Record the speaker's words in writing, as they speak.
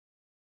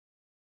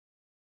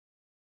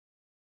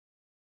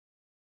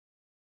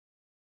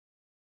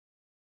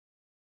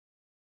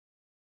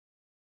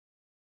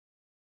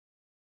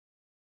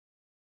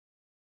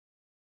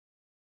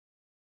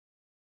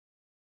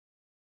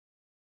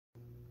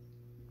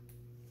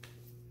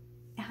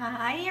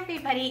Hi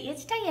everybody,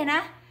 it's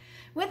Diana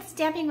with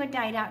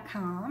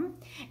stampingwithdi.com,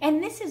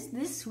 and this is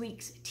this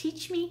week's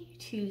Teach Me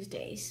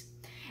Tuesdays.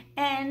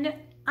 And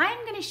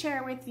I'm going to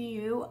share with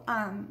you,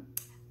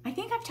 I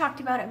think I've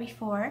talked about it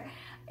before,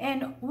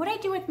 and what I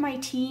do with my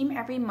team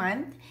every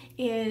month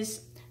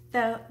is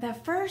the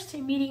first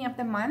meeting of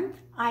the month,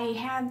 I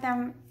have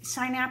them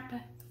sign up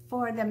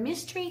for the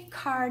Mystery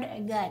Card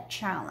Gut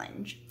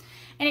Challenge.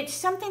 And it's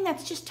something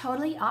that's just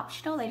totally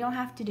optional, they don't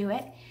have to do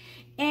it.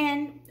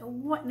 And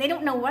they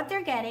don't know what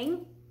they're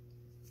getting.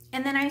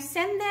 And then I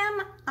send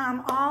them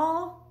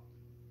all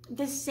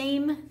the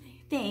same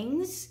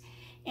things,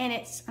 and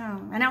it's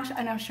and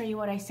I'll show you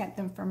what I sent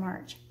them for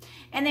March.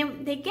 And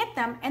then they get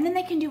them, and then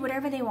they can do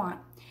whatever they want.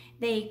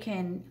 They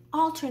can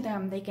alter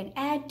them, they can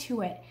add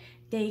to it,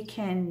 they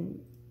can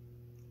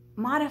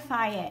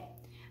modify it,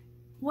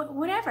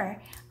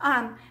 whatever.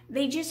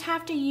 They just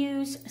have to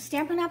use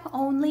Stampin' Up!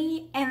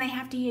 Only, and they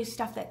have to use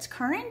stuff that's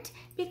current,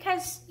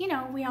 because, you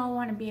know, we all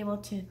want to be able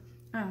to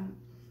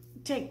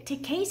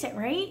case it,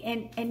 right,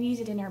 and use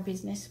it in our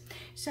business.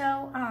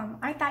 So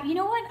I thought, you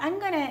know what, I'm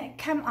gonna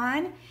come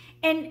on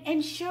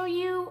and show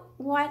you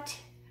what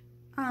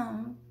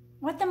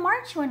the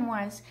March one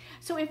was.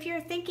 So if you're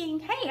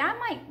thinking, hey, I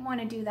might want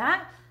to do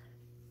that,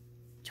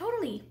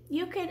 totally,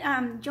 you could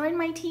join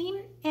my team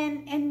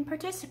and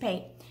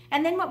participate.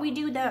 And then what we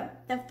do the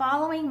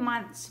following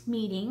month's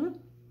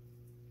meeting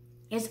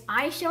is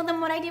I show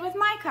them what I did with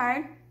my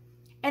card,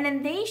 and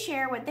then they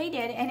share what they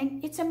did,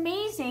 and it's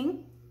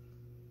amazing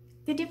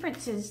the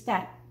differences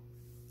that,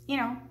 you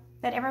know,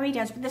 that everybody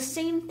does with the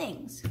same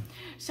things.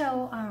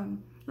 So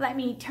let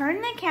me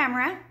turn the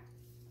camera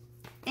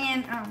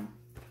and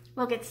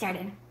we'll get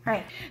started. All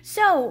right,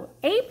 so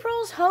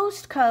April's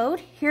host code,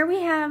 here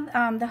we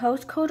have the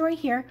host code right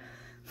here.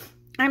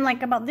 I'm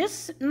like about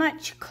this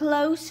much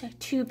close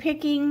to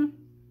picking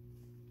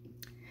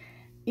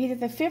either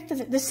the 5th or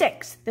the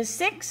 6th. The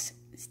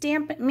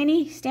 6th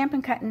mini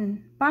Stampin' Cut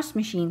and Boss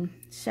machine.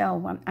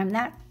 So I'm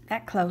that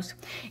close.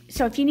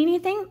 So if you need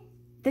anything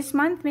this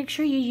month, make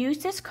sure you use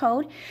this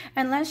code,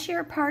 unless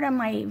you're part of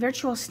my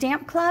virtual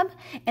stamp club,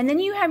 and then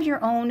you have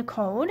your own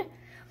code.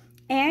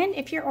 And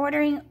if you're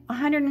ordering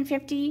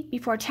 $150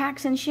 before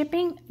tax and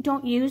shipping,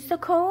 don't use the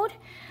code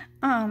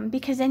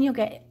because then you'll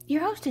get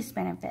your hostess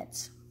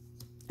benefits.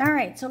 All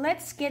right, so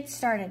let's get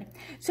started.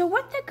 So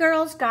what the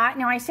girls got,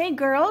 now I say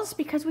girls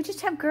because we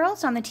just have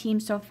girls on the team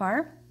so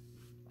far.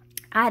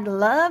 I'd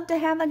love to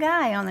have a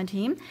guy on the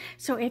team.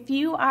 So if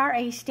you are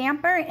a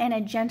stamper and a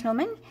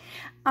gentleman,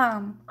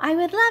 I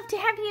would love to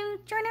have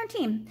you join our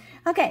team.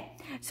 Okay,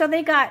 so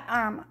they got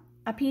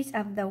a piece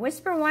of the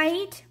Whisper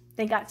White.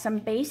 They got some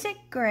basic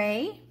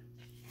gray.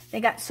 They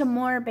got some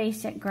more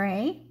basic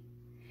gray.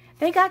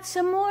 They got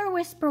some more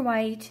Whisper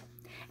White.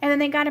 And then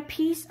they got a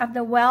piece of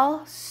the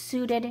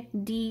well-suited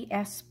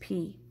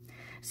DSP.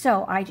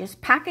 So I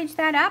just package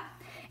that up,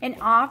 and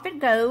off it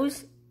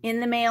goes in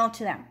the mail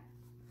to them.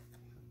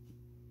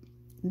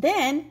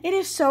 Then it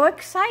is so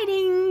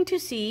exciting to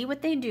see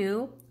what they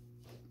do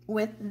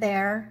with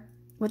their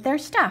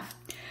stuff.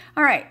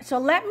 All right, so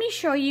let me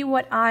show you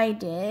what I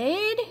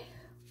did.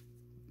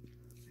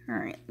 All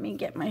right, let me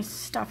get my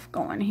stuff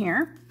going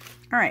here.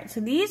 All right, so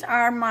these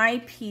are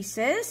my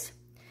pieces.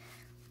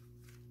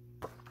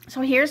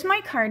 So here's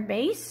my card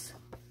base,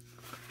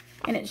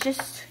 and it's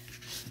just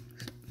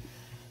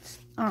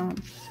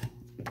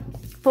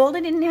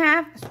folded in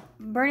half,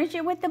 burnish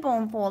it with the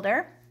bone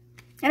folder.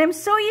 And I'm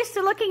so used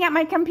to looking at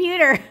my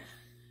computer.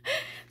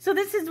 So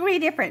this is way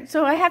different.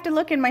 So I have to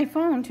look in my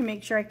phone to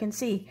make sure I can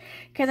see,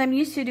 because I'm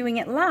used to doing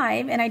it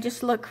live and I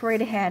just look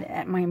right ahead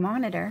at my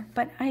monitor.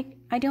 But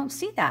I don't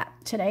see that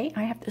today.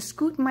 I have to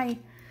scoot my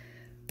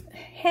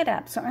head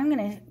up. So I'm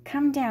going to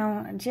come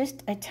down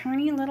just a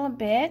tiny little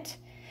bit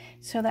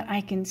so that I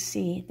can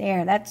see.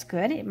 There, that's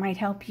good. It might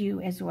help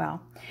you as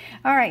well.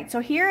 All right, so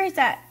here is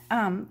that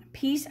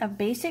piece of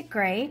basic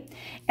gray.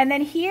 And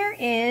then here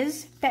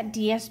is that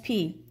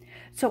DSP.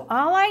 So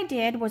all I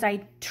did was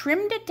I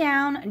trimmed it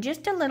down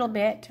just a little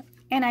bit,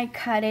 and I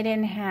cut it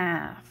in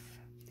half.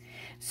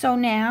 So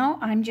now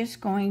I'm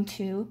just going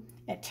to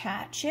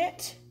attach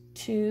it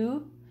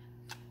to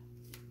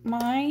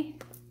my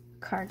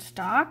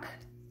cardstock.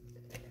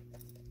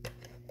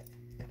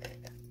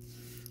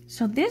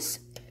 So this,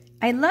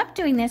 I love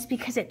doing this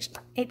because it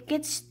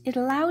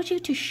allows you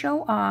to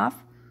show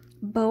off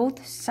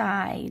both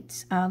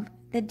sides of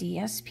the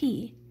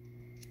DSP.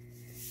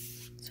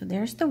 So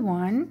there's the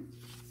one.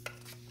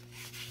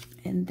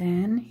 And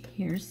then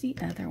here's the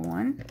other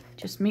one.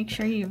 Just make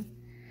sure you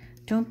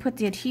don't put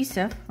the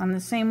adhesive on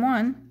the same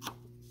one,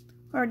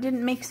 or it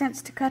didn't make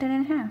sense to cut it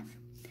in half.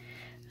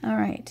 All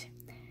right.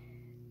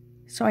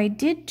 So I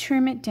did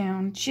trim it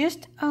down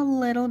just a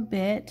little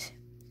bit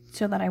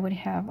so that I would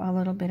have a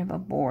little bit of a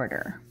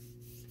border.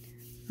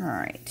 All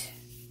right.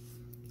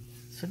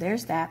 So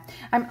there's that.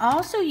 I'm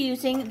also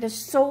using the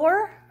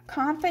Soar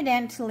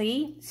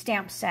Confidently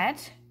stamp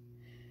set.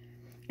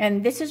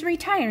 And this is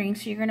retiring,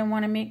 so you're going to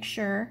want to make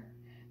sure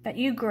that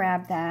you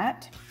grab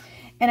that.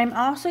 And I'm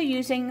also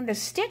using the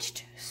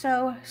Stitched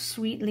So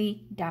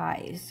Sweetly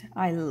dies.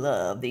 I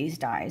love these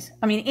dies.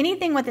 I mean,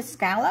 anything with a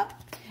scallop.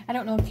 I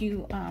don't know if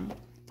you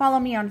follow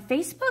me on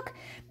Facebook,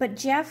 but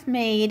Jeff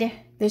made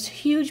this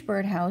huge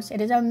birdhouse. It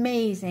is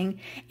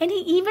amazing. And he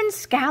even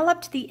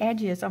scalloped the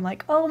edges. I'm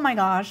like, oh my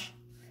gosh.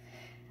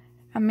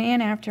 A man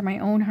after my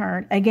own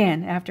heart.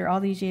 Again, after all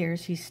these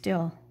years, he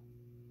still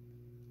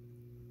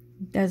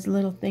does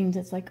little things.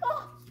 It's like,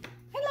 oh,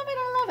 I love it,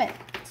 I love it.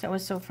 So it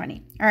was so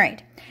funny. All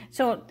right.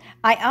 So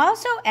I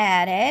also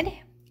added,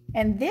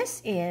 and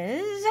this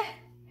is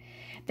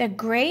the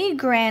gray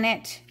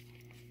granite,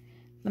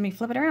 let me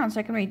flip it around so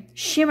I can read,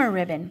 shimmer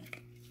ribbon.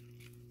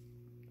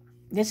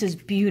 This is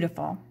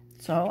beautiful.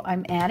 So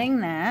I'm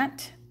adding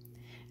that,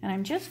 and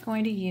I'm just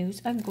going to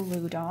use a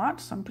glue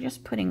dot. So I'm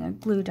just putting a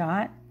glue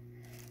dot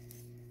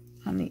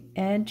on the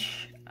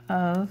edge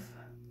of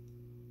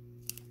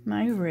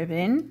my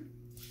ribbon.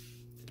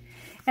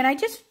 And I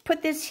just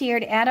put this here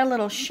to add a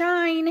little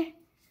shine,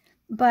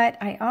 but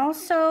I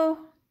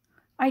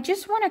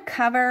just want to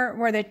cover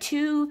where the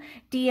two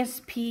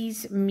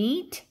DSPs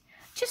meet,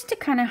 just to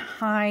kind of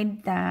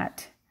hide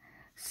that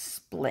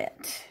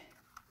split.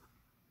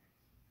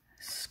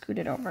 Scoot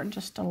it over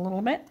just a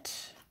little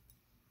bit.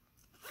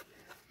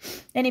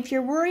 And if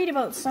you're worried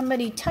about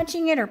somebody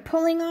touching it or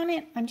pulling on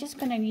it, I'm just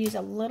going to use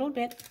a little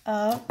bit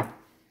of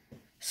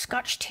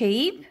Scotch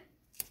tape,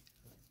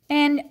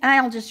 and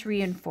I'll just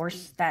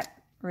reinforce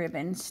that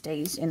ribbon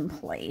stays in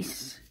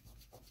place.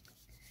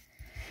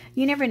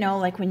 You never know,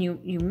 like when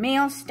you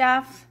mail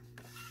stuff,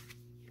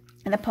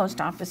 and the post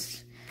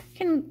office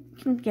can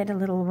get a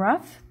little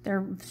rough.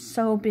 They're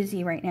so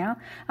busy right now.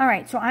 All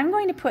right, so I'm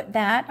going to put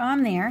that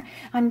on there.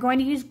 I'm going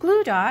to use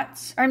glue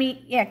dots,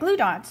 glue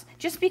dots,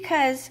 just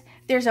because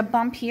there's a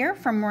bump here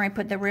from where I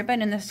put the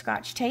ribbon and the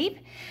Scotch tape.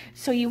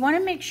 So you want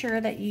to make sure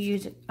that you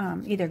use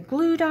either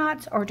glue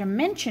dots or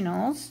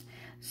dimensionals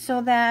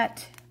so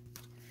that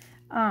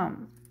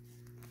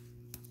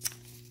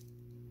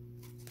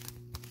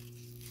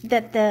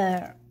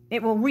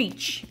it will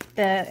reach.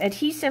 The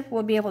adhesive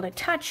will be able to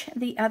touch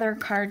the other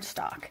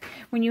cardstock.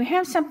 When you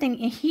have something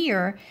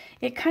here,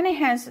 it kind of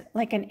has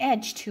like an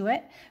edge to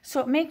it, so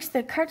it makes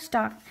the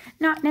cardstock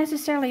not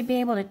necessarily be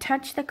able to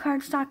touch the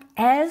cardstock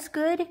as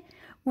good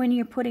when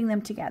you're putting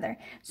them together.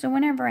 So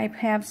whenever I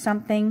have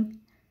something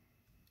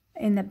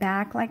in the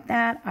back like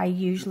that, I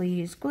usually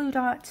use glue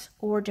dots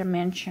or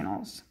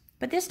dimensionals.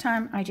 But this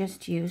time I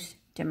just use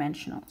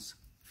dimensionals.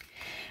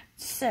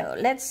 So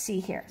let's see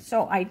here.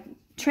 So I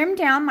trimmed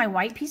down my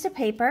white piece of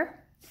paper,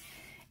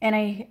 and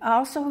I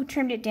also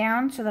trimmed it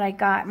down so that I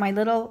got my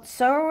little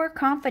Sew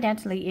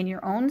Confidently in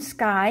Your Own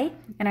Sky,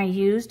 and I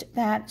used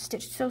that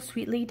Stitched So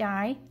Sweetly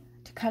die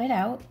to cut it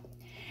out.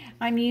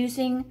 I'm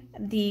using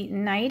the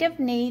Night of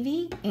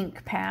Navy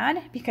ink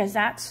pad because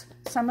that's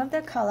some of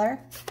the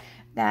color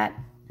that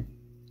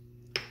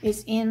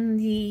is in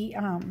the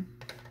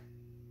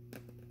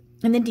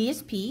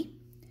DSP.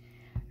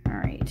 All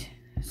right.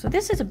 So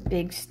this is a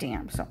big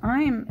stamp, so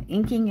I'm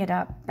inking it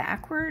up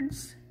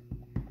backwards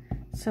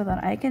so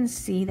that I can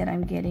see that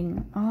I'm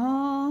getting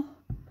all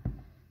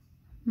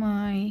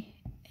my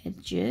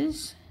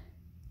edges.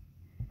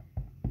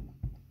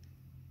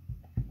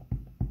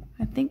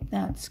 I think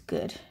that's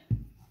good.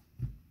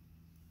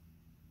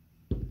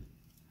 I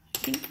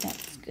think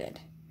that's good.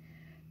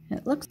 And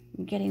it looks like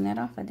I'm getting that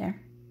off of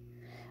there.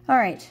 All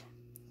right,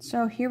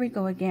 so here we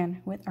go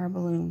again with our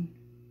balloon.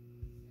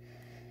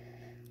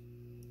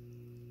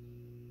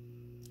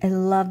 I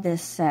love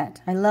this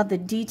set. I love the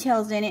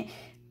details in it.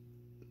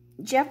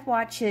 Jeff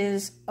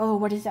watches, oh,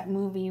 what is that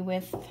movie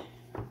with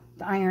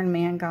the Iron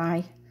Man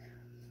guy?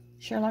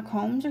 Sherlock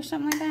Holmes or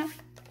something like that?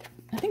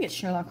 I think it's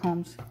Sherlock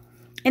Holmes.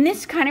 And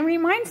this kind of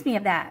reminds me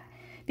of that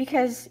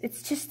because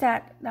it's just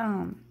that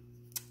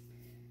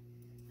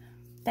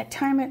that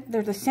time of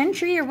the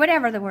century or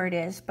whatever the word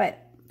is,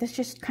 but this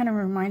just kind of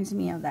reminds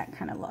me of that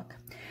kind of look.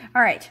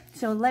 All right,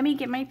 so let me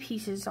get my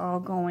pieces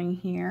all going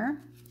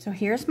here. So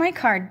here's my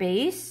card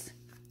base.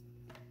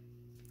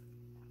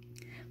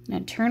 I'm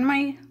going to turn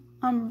my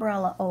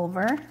umbrella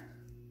over.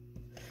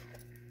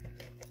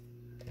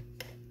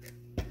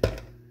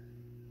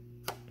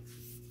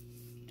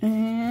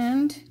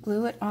 And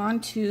glue it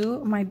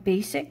onto my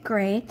basic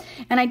gray.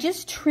 And I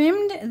just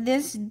trimmed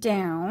this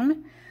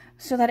down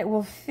so that it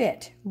will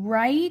fit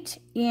right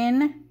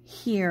in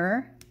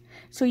here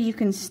so you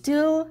can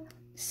still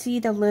see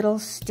the little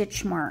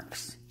stitch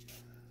marks.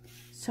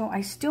 So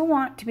I still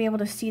want to be able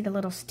to see the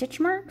little stitch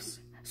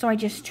marks. So I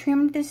just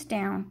trimmed this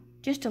down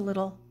just a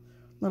little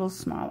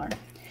smaller.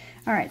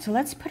 All right, so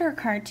let's put our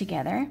card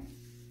together,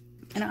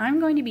 and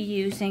I'm going to be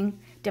using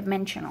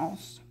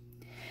dimensionals.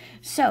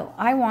 So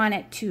I want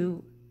it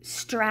to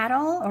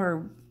straddle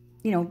or,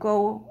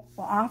 go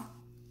off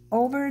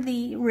over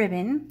the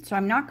ribbon. So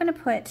I'm not going to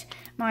put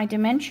my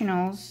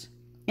dimensionals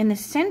in the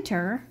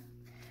center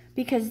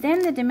because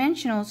then the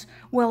dimensionals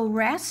will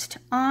rest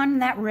on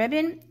that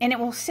ribbon and it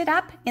will sit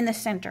up in the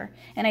center,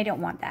 and I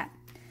don't want that.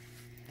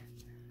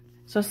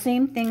 So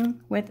same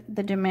thing with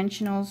the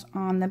dimensionals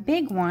on the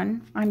big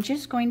one. I'm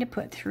just going to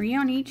put 3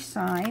 on each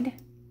side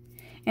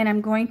and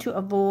I'm going to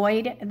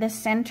avoid the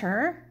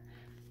center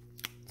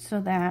so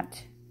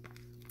that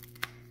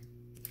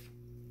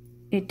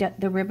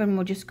the ribbon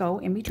will just go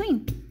in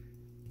between.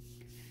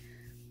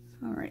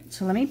 All right,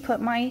 so let me put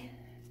my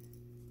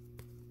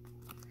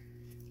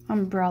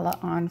umbrella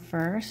on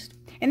first.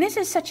 And this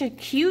is such a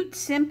cute,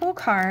 simple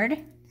card.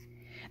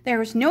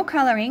 There's no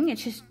coloring.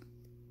 It's just,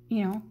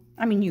 you know,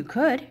 I mean, you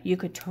could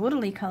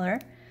totally color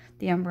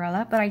the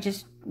umbrella, but I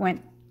just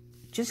went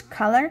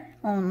color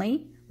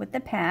only with the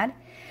pad.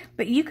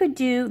 But you could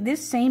do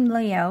this same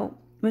layout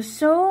with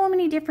so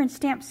many different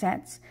stamp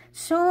sets,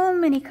 so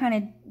many kind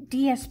of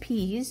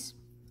DSPs.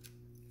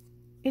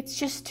 It's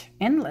just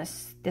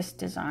endless, this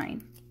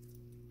design.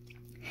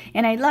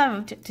 And I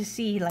loved to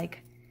see,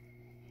 like,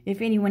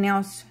 if anyone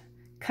else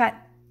cut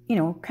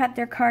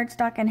their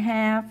cardstock in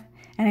half.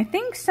 And I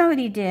think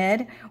somebody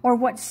did, or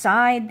what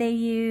side they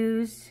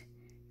use.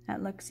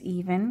 That looks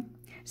even.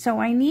 So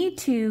I need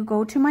to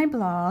go to my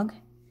blog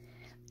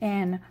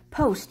and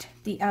post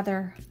the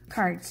other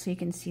cards so you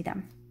can see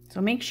them.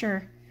 So make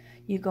sure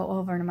you go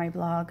over to my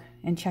blog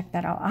and check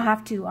that out. I'll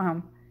have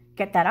to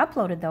get that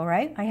uploaded though,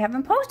 right? I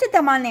haven't posted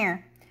them on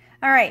there.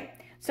 All right,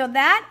 so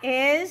that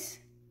is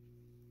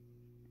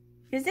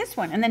this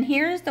one. And then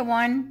here's the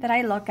one that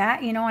I look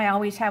at. You know, I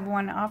always have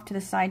one off to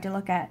the side to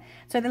look at.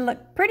 So they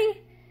look pretty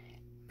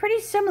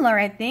similar,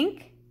 I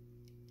think.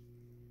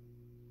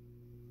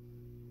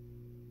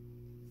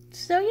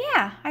 So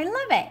yeah, I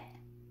love it.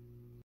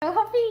 So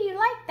hopefully you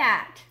like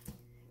that.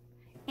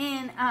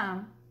 And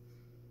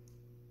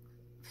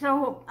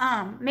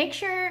make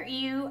sure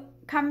you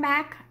come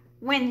back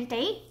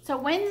Wednesday. So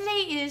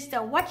Wednesday is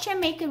the What You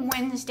Making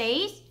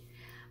Wednesdays.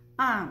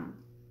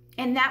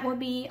 And that will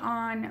be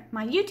on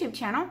my YouTube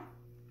channel.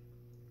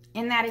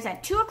 And that is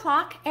at 2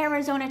 o'clock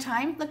Arizona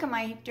time. Look at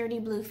my dirty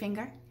blue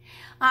finger.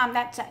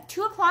 That's at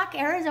 2 o'clock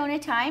Arizona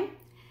time.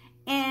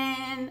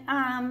 And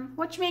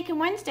What You Making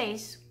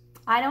Wednesdays?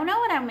 I don't know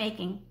what I'm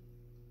making.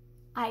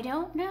 I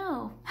don't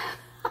know.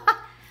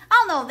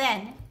 I'll know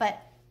then. But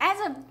as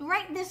of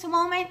right this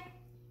moment,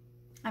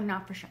 I'm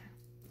not for sure.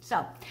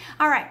 So,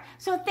 all right.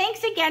 So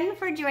thanks again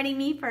for joining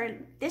me for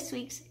this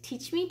week's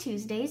Teach Me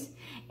Tuesdays.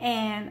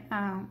 And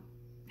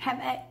have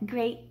a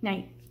great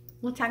night.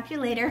 We'll talk to you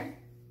later.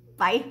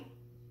 Bye.